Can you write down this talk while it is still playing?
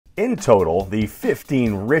In total, the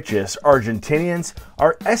 15 richest Argentinians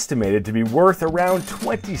are estimated to be worth around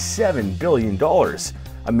 $27 billion.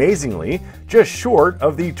 Amazingly, just short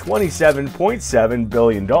of the $27.7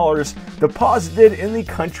 billion deposited in the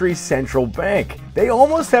country's central bank. They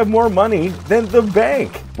almost have more money than the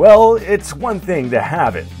bank. Well, it's one thing to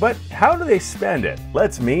have it, but how do they spend it?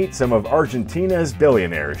 Let's meet some of Argentina's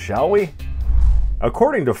billionaires, shall we?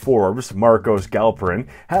 According to Forbes, Marcos Galperin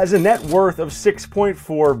has a net worth of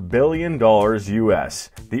 $6.4 billion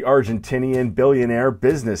US. The Argentinian billionaire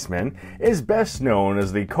businessman is best known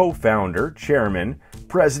as the co-founder, chairman,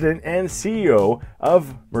 president, and CEO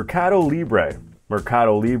of Mercado Libre.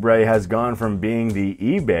 Mercado Libre has gone from being the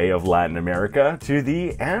eBay of Latin America to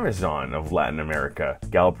the Amazon of Latin America.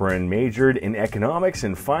 Galperin majored in economics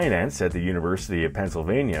and finance at the University of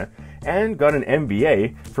Pennsylvania and got an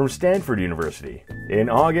MBA from Stanford University. In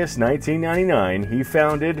August 1999, he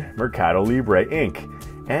founded Mercado Libre Inc.,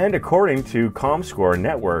 and according to Comscore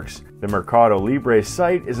Networks, the Mercado Libre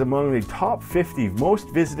site is among the top 50 most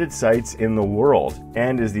visited sites in the world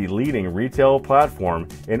and is the leading retail platform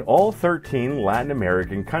in all 13 Latin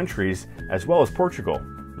American countries as well as Portugal.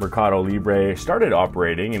 Mercado Libre started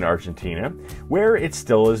operating in Argentina, where it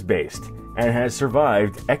still is based, and has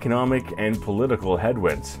survived economic and political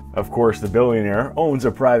headwinds. Of course, the billionaire owns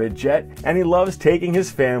a private jet, and he loves taking his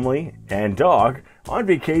family and dog on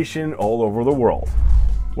vacation all over the world.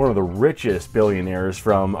 One of the richest billionaires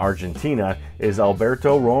from Argentina is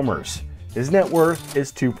Alberto ROEMMERS. His net worth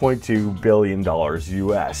is $2.2 billion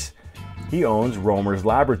US. He owns ROEMMERS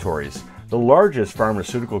Laboratories, the largest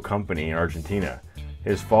pharmaceutical company in Argentina.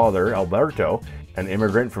 His father, Alberto, an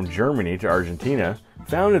immigrant from Germany to Argentina,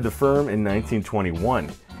 founded the firm in 1921.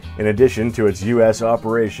 In addition to its US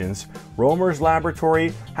operations, ROEMMERS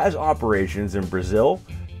Laboratory has operations in Brazil,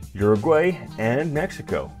 Uruguay, and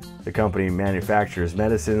Mexico. The company manufactures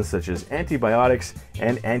medicines such as antibiotics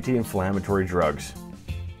and anti-inflammatory drugs.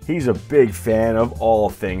 He's a big fan of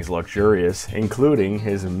all things luxurious, including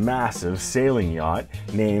his massive sailing yacht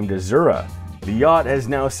named Azura. The yacht has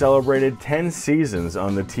now celebrated 10 seasons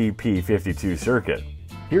on the TP52 circuit.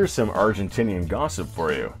 Here's some Argentinian gossip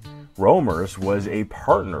for you. ROEMMERS was a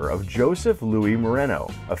partner of Joseph Luis Moreno,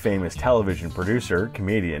 a famous television producer,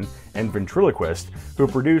 comedian, and ventriloquist who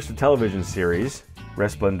produced the television series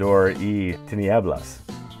Resplandor y Tinieblas,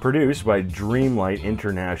 produced by Dreamlight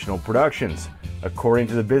International Productions. According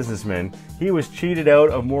to the businessman, he was cheated out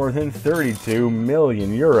of more than 32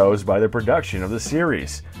 million euros by the production of the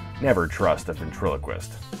series. Never trust a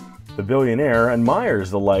ventriloquist. The billionaire admires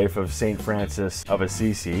the life of St. Francis of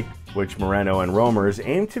Assisi, which Moreno and ROEMMERS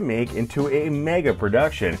aim to make into a mega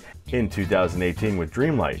production in 2018 with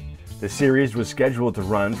Dreamlight. The series was scheduled to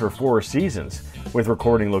run for 4 seasons, with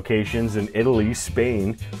recording locations in Italy,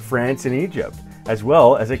 Spain, France, and Egypt, as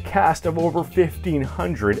well as a cast of over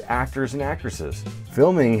 1,500 actors and actresses.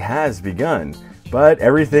 Filming has begun, but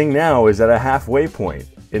everything now is at a halfway point.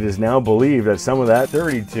 It is now believed that some of that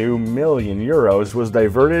 32 million euros was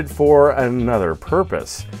diverted for another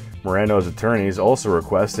purpose. Moreno's attorneys also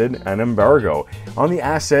requested an embargo on the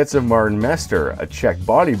assets of Martin Mester, a Czech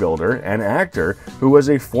bodybuilder and actor who was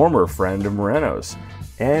a former friend of Moreno's,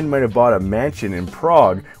 and might have bought a mansion in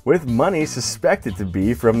Prague with money suspected to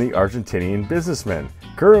be from the Argentinian businessman.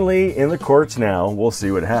 Currently in the courts now, we'll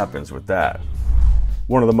see what happens with that.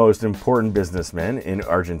 One of the most important businessmen in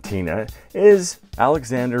Argentina is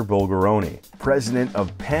Alexander Bulgheroni, president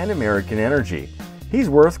of Pan American Energy. He's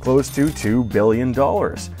worth close to $2 billion.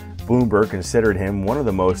 Bloomberg considered him one of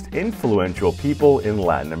the most influential people in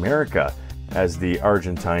Latin America, as the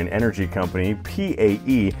Argentine energy company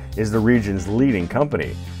PAE is the region's leading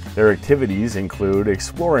company. Their activities include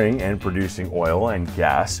exploring and producing oil and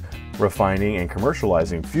gas, refining and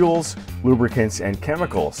commercializing fuels, lubricants, and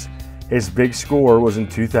chemicals. His big score was in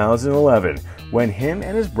 2011 when him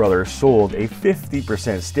and his brother sold a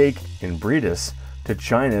 50% stake in BUENOS to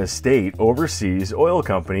China's state overseas oil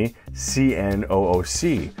company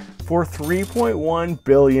CNOOC for $3.1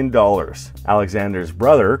 billion. Alexander's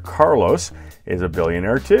brother, Carlos, is a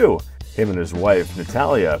billionaire too. Him and his wife,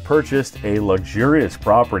 Natalia, purchased a luxurious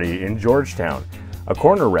property in Georgetown, a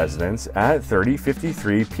corner residence at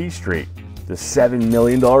 3053 P Street. The $7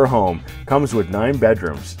 million home comes with 9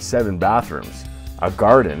 bedrooms, 7 bathrooms, a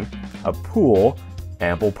garden, a pool,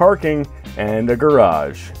 ample parking, and a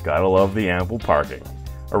garage. Gotta love the ample parking.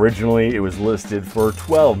 Originally, it was listed for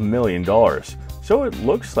 $12 million, so it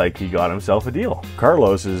looks like he got himself a deal.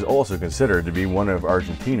 Carlos is also considered to be one of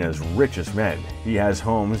Argentina's richest men. He has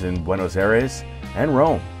homes in Buenos Aires and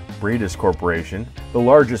Rome. BUENOS Corporation, the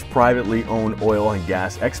largest privately owned oil and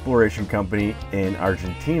gas exploration company in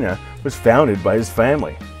Argentina, was founded by his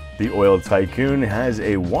family. The oil tycoon has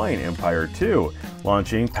a wine empire too,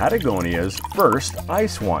 launching Patagonia's first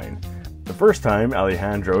ice wine. The first time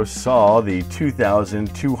Alejandro saw the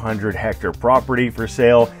 2,200-hectare property for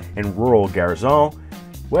sale in rural Garzón,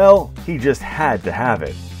 well, he just had to have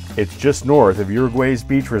it. It's just north of Uruguay's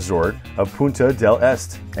beach resort of Punta del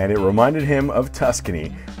Este, and it reminded him of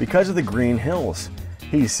Tuscany because of the green hills.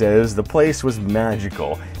 He says the place was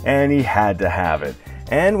magical, and he had to have it.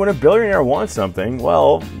 And when a billionaire wants something,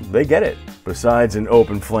 well, they get it. Besides an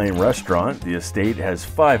open flame restaurant, the estate has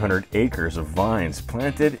 500 acres of vines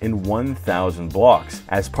planted in 1,000 blocks.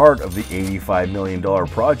 As part of the $85 million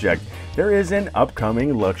project, there is an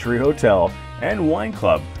upcoming luxury hotel and wine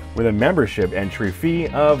club with a membership entry fee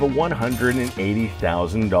of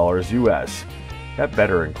 $180,000 US. That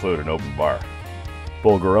better include an open bar.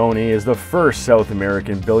 Bulgheroni is the first South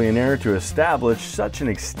American billionaire to establish such an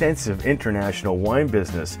extensive international wine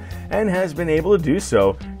business and has been able to do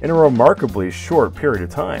so in a remarkably short period of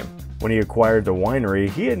time. When he acquired the winery,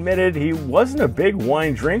 he admitted he wasn't a big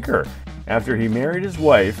wine drinker. After he married his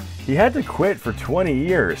wife, he had to quit for 20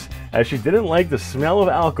 years as she didn't like the smell of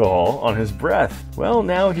alcohol on his breath. Well,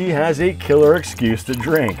 now he has a killer excuse to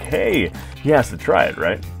drink. Hey, he has to try it,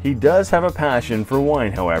 right? He does have a passion for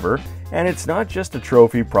wine, however, and it's not just a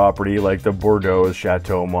trophy property like the Bordeaux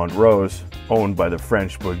Chateau Montrose, owned by the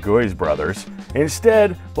French Bourgeois brothers.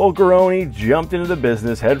 Instead, Bulgheroni jumped into the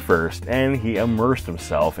business headfirst and he immersed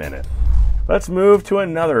himself in it. Let's move to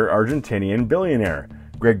another Argentinian billionaire.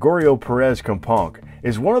 Gregorio PÉREZ COMPANC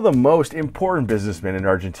is one of the most important businessmen in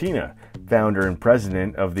Argentina, founder and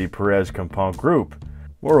president of the PÉREZ COMPANC Group.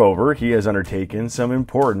 Moreover, he has undertaken some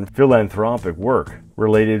important philanthropic work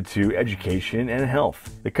related to education and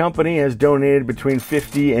health. The company has donated between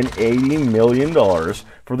 $50 and $80 million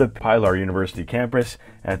for the Pilar University campus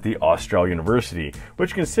at the Austral University,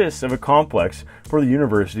 which consists of a complex for the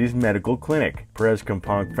university's medical clinic. PÉREZ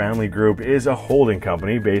COMPANC Family Group is a holding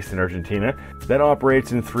company based in Argentina that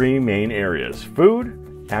operates in three main areas: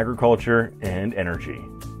 food, agriculture, and energy.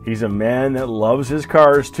 He's a man that loves his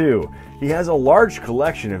cars too. He has a large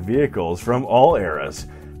collection of vehicles from all eras,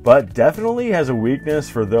 but definitely has a weakness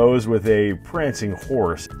for those with a prancing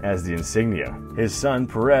horse as the insignia. His son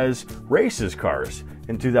Perez races cars.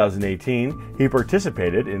 In 2018, he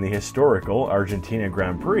participated in the historical Argentina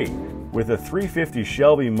Grand Prix with a 350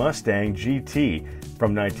 Shelby Mustang GT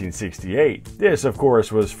from 1968. This, of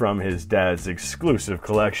course, was from his dad's exclusive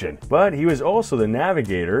collection, but he was also the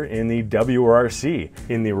navigator in the WRC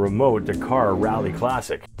in the Remote Dakar Rally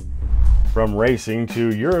Classic. From racing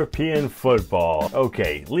to European football.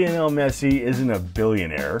 Okay, Lionel Messi isn't a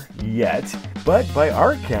billionaire yet, but by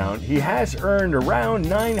our count, he has earned around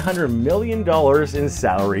 $900 million in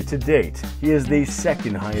salary to date. He is the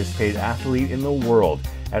second highest paid athlete in the world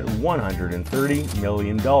at $130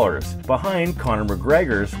 million, behind Conor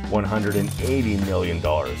McGregor's $180 million.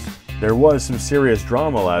 There was some serious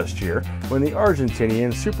drama last year when the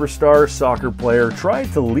Argentinian superstar soccer player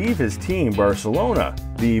tried to leave his team, Barcelona.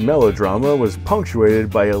 The melodrama was punctuated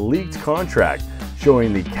by a leaked contract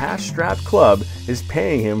showing the cash-strapped club is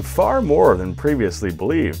paying him far more than previously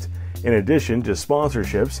believed. In addition to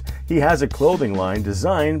sponsorships, he has a clothing line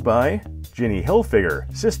designed by Ginny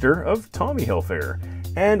Hilfiger, sister of Tommy Hilfiger,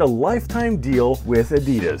 and a lifetime deal with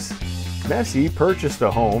Adidas. Messi purchased a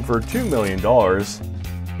home for $2 million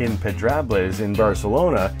in Pedralbes in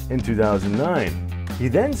Barcelona in 2009. He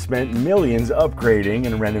then spent millions upgrading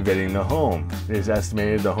and renovating the home. It is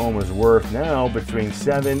estimated the home is worth now between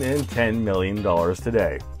 $7 and $10 million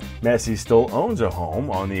today. Messi still owns a home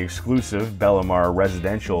on the exclusive Bellamar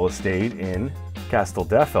residential estate in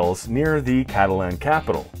Castelldefels near the Catalan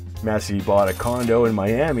capital. Messi bought a condo in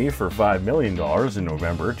Miami for $5 million in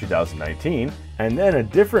November 2019, and then a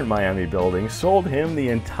different Miami building sold him the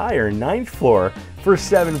entire 9th floor for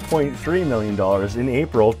 $7.3 million in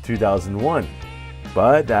April 2001.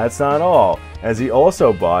 But that's not all, as he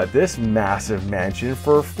also bought this massive mansion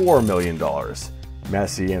for $4 million.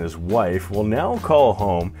 Messi and his wife will now call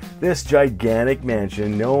home this gigantic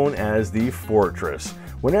mansion known as the Fortress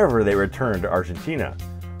whenever they return to Argentina.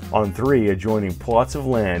 On 3 adjoining plots of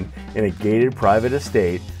land in a gated private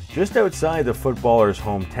estate just outside the footballer's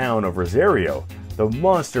hometown of Rosario, the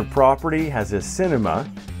monster property has a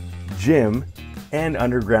cinema, gym, and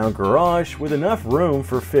underground garage with enough room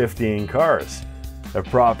for 15 cars. The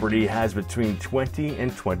property has between 20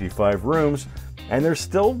 and 25 rooms, and there's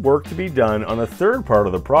still work to be done on a third part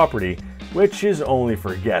of the property, which is only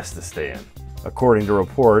for guests to stay in. According to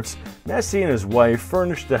reports, Messi and his wife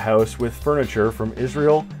furnished the house with furniture from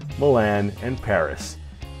Israel, Milan, and Paris.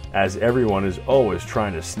 As everyone is always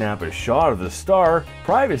trying to snap a shot of the star,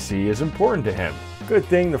 privacy is important to him. Good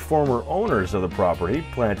thing the former owners of the property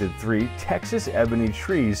planted 3 Texas ebony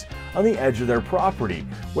trees on the edge of their property,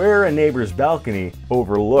 where a neighbor's balcony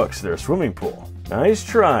overlooks their swimming pool. Nice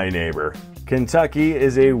try, neighbor. Kentucky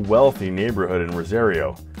is a wealthy neighborhood in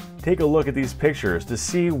Rosario. Take a look at these pictures to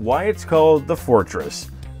see why it's called the Fortress.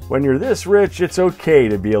 When you're this rich, it's okay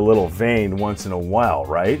to be a little vain once in a while,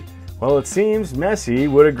 right? Well, it seems Messi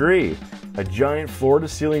would agree. A giant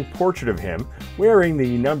floor-to-ceiling portrait of him wearing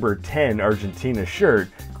the number 10 Argentina shirt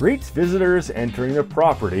greets visitors entering the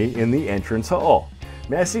property in the entrance hall.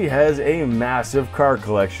 Messi has a massive car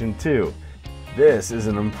collection too. This is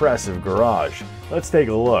an impressive garage. Let's take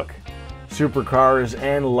a look. Supercars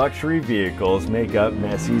and luxury vehicles make up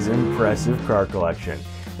Messi's impressive car collection.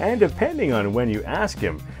 And depending on when you ask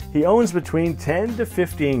him, he owns between 10 to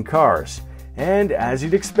 15 cars. And as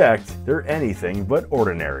you'd expect, they're anything but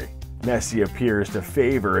ordinary. Messi appears to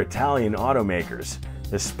favor Italian automakers.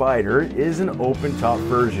 The Spider is an open-top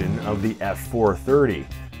version of the F430.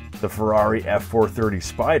 The Ferrari F430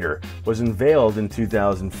 Spider was unveiled in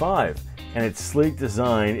 2005, and its sleek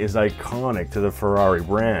design is iconic to the Ferrari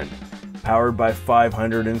brand. Powered by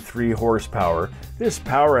 503 horsepower, this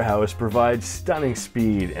powerhouse provides stunning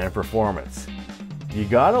speed and performance. You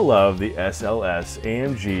gotta love the SLS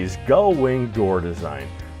AMG's gull-wing door design,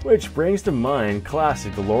 which brings to mind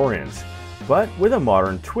classic DeLoreans, but with a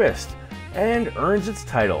modern twist, and earns its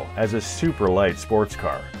title as a super light sports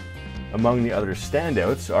car. Among the other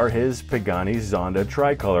standouts are his Pagani Zonda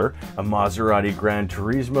Tricolor, a Maserati Gran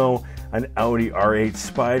Turismo, an Audi R8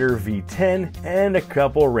 Spider V10, and a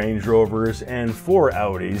couple Range Rovers and 4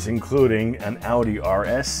 Audis, including an Audi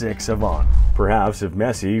RS6 Avant. Perhaps if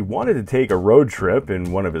Messi wanted to take a road trip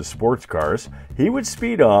in one of his sports cars, he would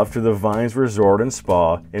speed off to the Vines Resort and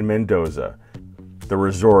Spa in Mendoza. The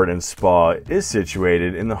resort and spa is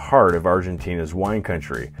situated in the heart of Argentina's wine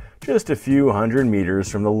country, just a few hundred meters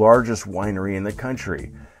from the largest winery in the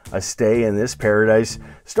country. A stay in this paradise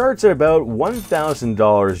starts at about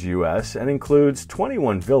 $1,000 US and includes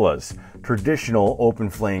 21 villas, traditional open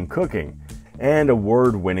flame cooking, and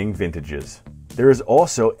award-winning vintages. There is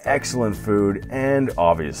also excellent food and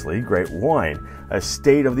obviously great wine, a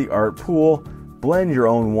state-of-the-art pool, blend your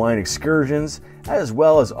own wine excursions, as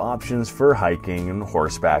well as options for hiking and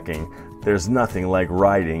horsebacking. There's nothing like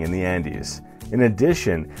riding in the Andes. In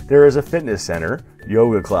addition, there is a fitness center,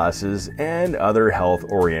 yoga classes, and other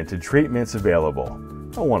health-oriented treatments available.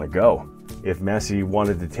 I want to go. If Messi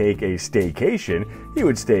wanted to take a staycation, he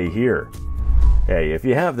would stay here. Hey, if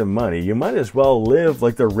you have the money, you might as well live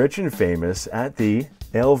like the rich and famous at the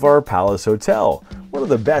ALEVAR Palace Hotel, one of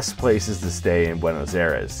the best places to stay in Buenos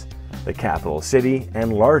Aires, the capital city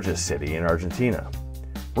and largest city in Argentina.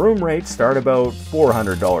 Room rates start about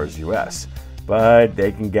 $400 US, but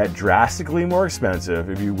they can get drastically more expensive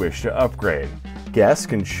if you wish to upgrade. Guests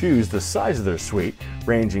can choose the size of their suite,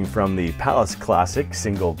 ranging from the Palace Classic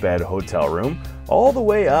single-bed hotel room all the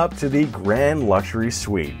way up to the Grand Luxury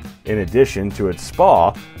Suite. In addition to its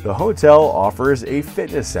spa, the hotel offers a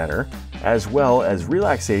fitness center as well as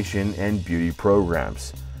relaxation and beauty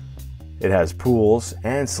programs. It has pools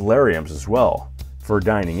and solariums as well. For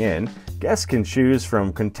dining in, guests can choose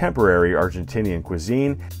from contemporary Argentinian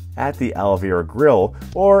cuisine at the ALBERTO Grill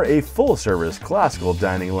or a full-service classical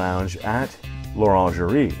dining lounge at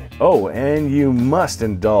L'Orangerie. Oh, and you must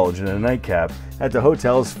indulge in a nightcap at the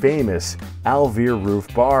hotel's famous ALBERTO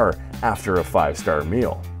Roof Bar after a 5-star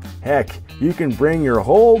meal. Heck, you can bring your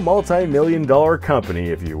whole multi-million-dollar company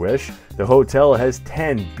if you wish. The hotel has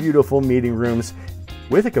 10 beautiful meeting rooms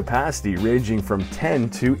with a capacity ranging from 10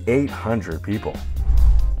 to 800 people.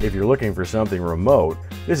 If you're looking for something remote,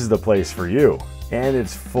 this is the place for you. And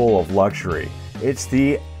it's full of luxury. It's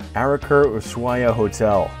the ARAKUR USHUAIA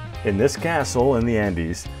Hotel. In this castle in the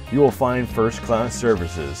Andes, you will find first-class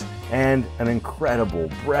services and an incredible,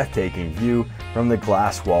 breathtaking view from the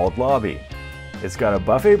glass-walled lobby. It's got a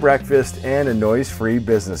buffet breakfast and a noise-free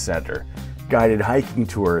business center. Guided hiking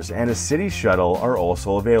tours and a city shuttle are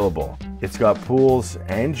also available. It's got pools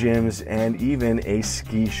and gyms and even a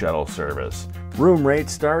ski shuttle service. Room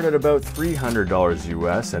rates start at about $300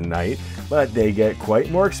 US a night, but they get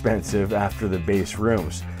quite more expensive after the base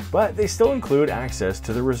rooms. But they still include access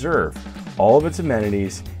to the reserve, all of its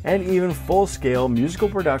amenities, and even full-scale musical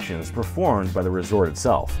productions performed by the resort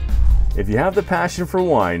itself. If you have the passion for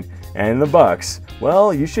wine and the bucks,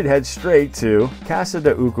 well, you should head straight to Casa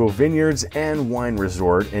de Uco Vineyards and Wine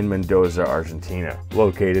Resort in Mendoza, Argentina.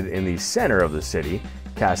 Located in the center of the city,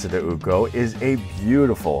 Casa de Uco is a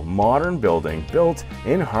beautiful, modern building built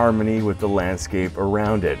in harmony with the landscape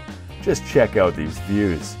around it. Just check out these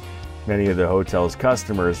views. Many of the hotel's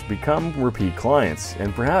customers become repeat clients,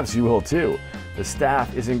 and perhaps you will too. The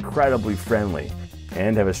staff is incredibly friendly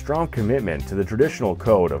and have a strong commitment to the traditional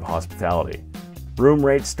code of hospitality. Room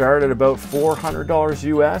rates start at about $400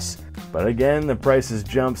 US, but again, the prices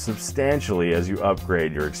jump substantially as you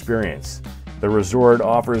upgrade your experience. The resort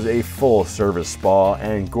offers a full-service spa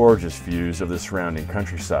and gorgeous views of the surrounding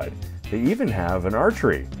countryside. They even have an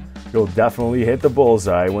archery. You'll definitely hit the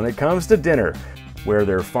bullseye when it comes to dinner, where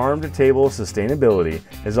their farm-to-table sustainability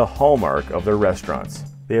is a hallmark of their restaurants.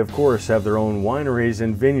 They of course have their own wineries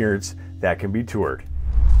and vineyards that can be toured.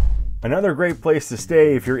 Another great place to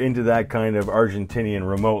stay if you're into that kind of Argentinian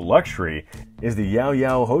remote luxury is the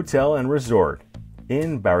LLAO Hotel and Resort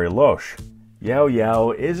in Bariloche.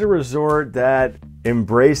 LLAO is a resort that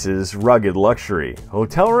embraces rugged luxury.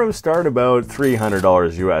 Hotel rooms start about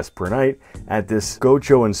 $300 US per night at this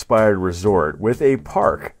Gocho-inspired resort with a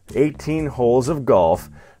park, 18 holes of golf,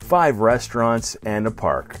 5 restaurants, and a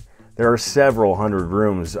park. There are several hundred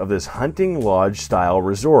rooms of this hunting lodge-style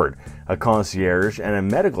resort, a concierge and a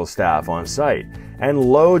medical staff on site, and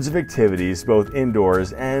loads of activities both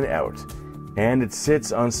indoors and out. And it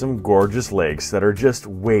sits on some gorgeous lakes that are just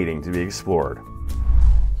waiting to be explored.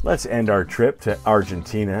 Let's end our trip to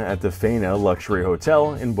Argentina at the FAENA Luxury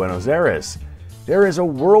Hotel in Buenos Aires. There is a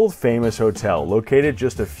world-famous hotel located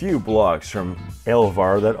just a few blocks from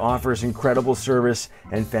ALEVAR that offers incredible service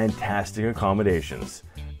and fantastic accommodations.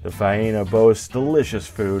 The FAENA boasts delicious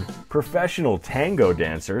food, professional tango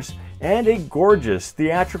dancers, and a gorgeous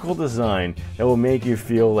theatrical design that will make you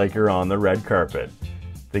feel like you're on the red carpet.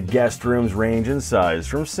 The guest rooms range in size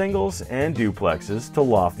from singles and duplexes to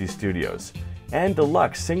lofty studios and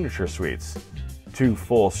deluxe signature suites. 2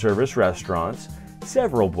 full-service restaurants,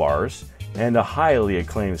 several bars, and a highly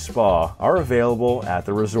acclaimed spa are available at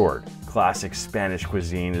the resort. Classic Spanish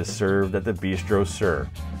cuisine is served at the Bistro Sur,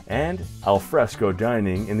 and al fresco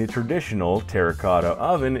dining in the traditional terracotta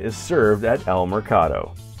oven is served at El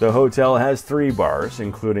Mercado. The hotel has 3 bars,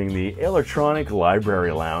 including the electronic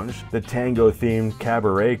library lounge, the tango-themed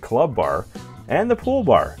cabaret club bar, and the pool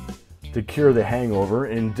bar. To cure the hangover,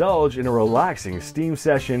 indulge in a relaxing steam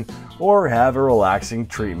session or have a relaxing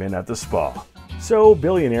treatment at the spa. So,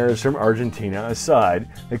 billionaires from Argentina aside,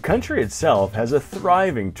 the country itself has a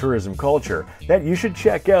thriving tourism culture that you should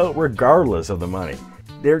check out regardless of the money.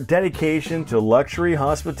 Their dedication to luxury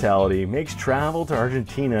hospitality makes travel to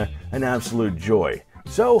Argentina an absolute joy.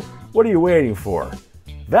 So, what are you waiting for?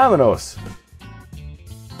 Vámonos!